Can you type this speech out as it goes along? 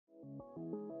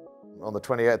On the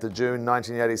 28th of June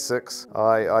 1986,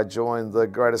 I joined the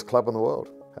greatest club in the world.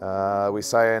 We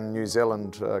say in New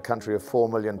Zealand, a country of 4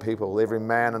 million people, every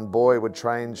man and boy would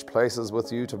change places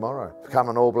with you tomorrow. Become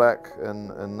an All Black in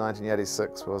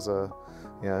 1986 was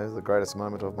the greatest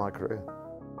moment of my career.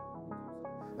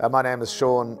 My name is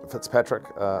Sean Fitzpatrick.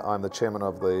 I'm the chairman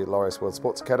of the Laureus World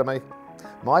Sports Academy.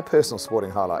 My personal sporting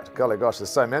highlight, golly gosh,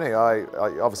 there's so many.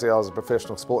 Obviously I was a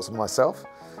professional sportsman myself,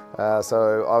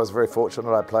 so I was very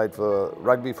fortunate. I played for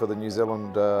rugby for the New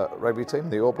Zealand rugby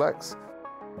team, the All Blacks.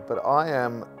 But I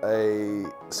am a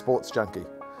sports junkie.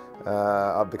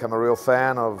 I've become a real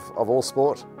fan of all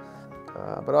sport.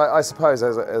 But I suppose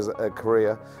as a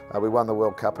career, we won the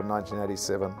World Cup in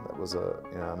 1987. That was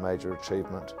a major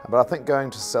achievement. But I think going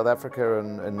to South Africa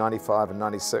in 95 and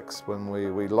 96, when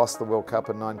we lost the World Cup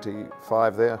in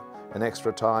 95 there, in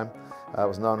extra time, it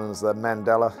was known as the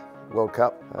Mandela World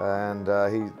Cup, and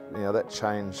that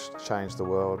changed the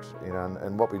world.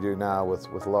 And what we do now with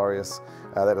Laureus,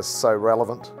 that is so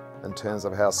relevant in terms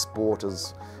of how sport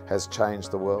has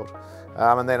changed the world.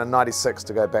 And then in '96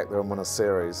 to go back there and win a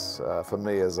series, for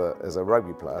me as a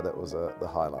rugby player, that was the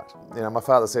highlight. My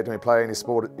father said to me, play any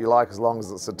sport you like as long as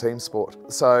it's a team sport.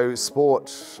 So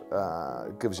sport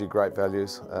gives you great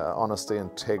values, honesty,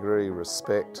 integrity,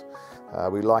 respect.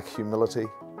 We like humility.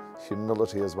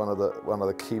 Humility is one of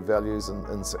the key values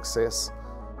in success.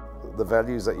 The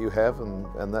values that you have,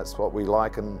 and that's what we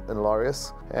like in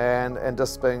Laureus. And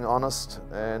just being honest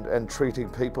and treating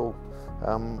people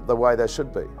the way they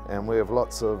should be. And we have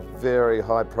lots of very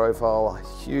high profile,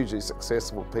 hugely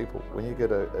successful people. When you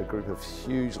get a group of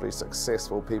hugely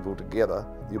successful people together,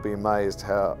 you'll be amazed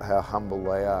how humble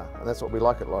they are. And that's what we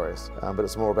like at Laureus. But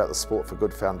it's more about the Sport for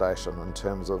Good Foundation in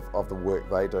terms of the work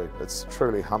they do. It's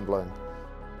truly humbling.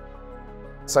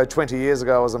 So 20 years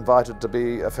ago I was invited to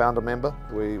be a founder member.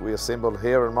 We assembled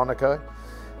here in Monaco,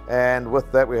 and with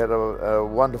that we had a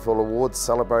wonderful awards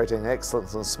celebrating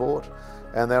excellence in sport.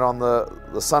 And then on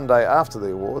the Sunday after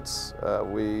the awards,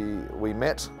 we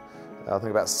met. I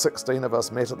think about 16 of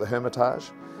us met at the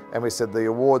Hermitage, and we said the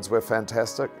awards were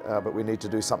fantastic, but we need to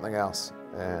do something else.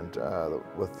 And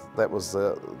that was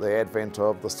the advent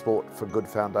of the Sport for Good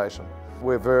Foundation.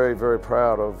 We're very, very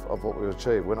proud of what we've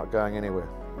achieved. We're not going anywhere.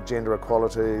 Gender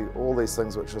equality, all these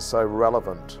things which are so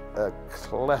relevant. A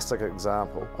classic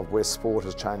example of where sport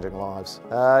is changing lives.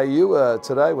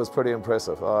 Today was pretty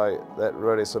impressive. That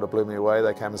really sort of blew me away.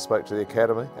 They came and spoke to the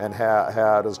Academy and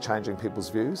how it is changing people's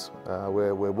views.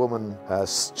 Where women,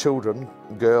 children,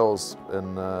 girls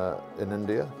in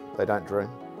India, they don't dream.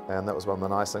 And that was one of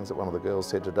the nice things that one of the girls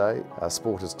said today.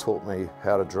 Sport has taught me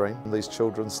how to dream. And these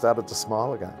children started to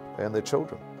smile again, and they're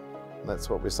children. And that's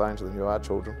what we're saying to them, you are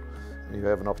children. You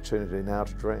have an opportunity now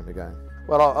to dream again.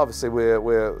 Well, obviously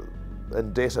we're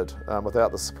indebted.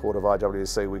 Without the support of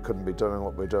IWC, we couldn't be doing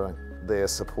what we're doing. Their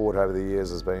support over the years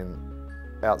has been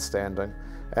outstanding.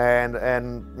 And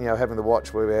having the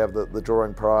watch where we have the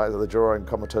drawing prize, the drawing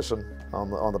competition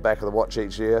on the back of the watch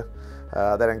each year,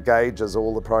 that engages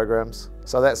all the programs.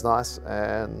 So that's nice,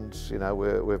 and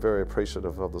we're very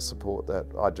appreciative of the support that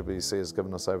IWC has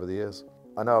given us over the years.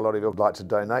 I know a lot of you would like to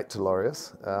donate to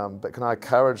Laureus, but can I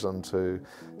encourage them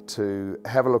to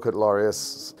have a look at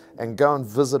Laureus and go and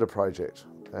visit a project?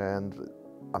 And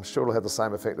I'm sure it'll have the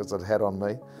same effect as it had on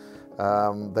me,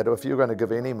 that if you're going to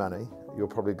give any money, you'll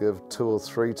probably give 2 or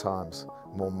 3 times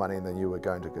more money than you were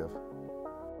going to give.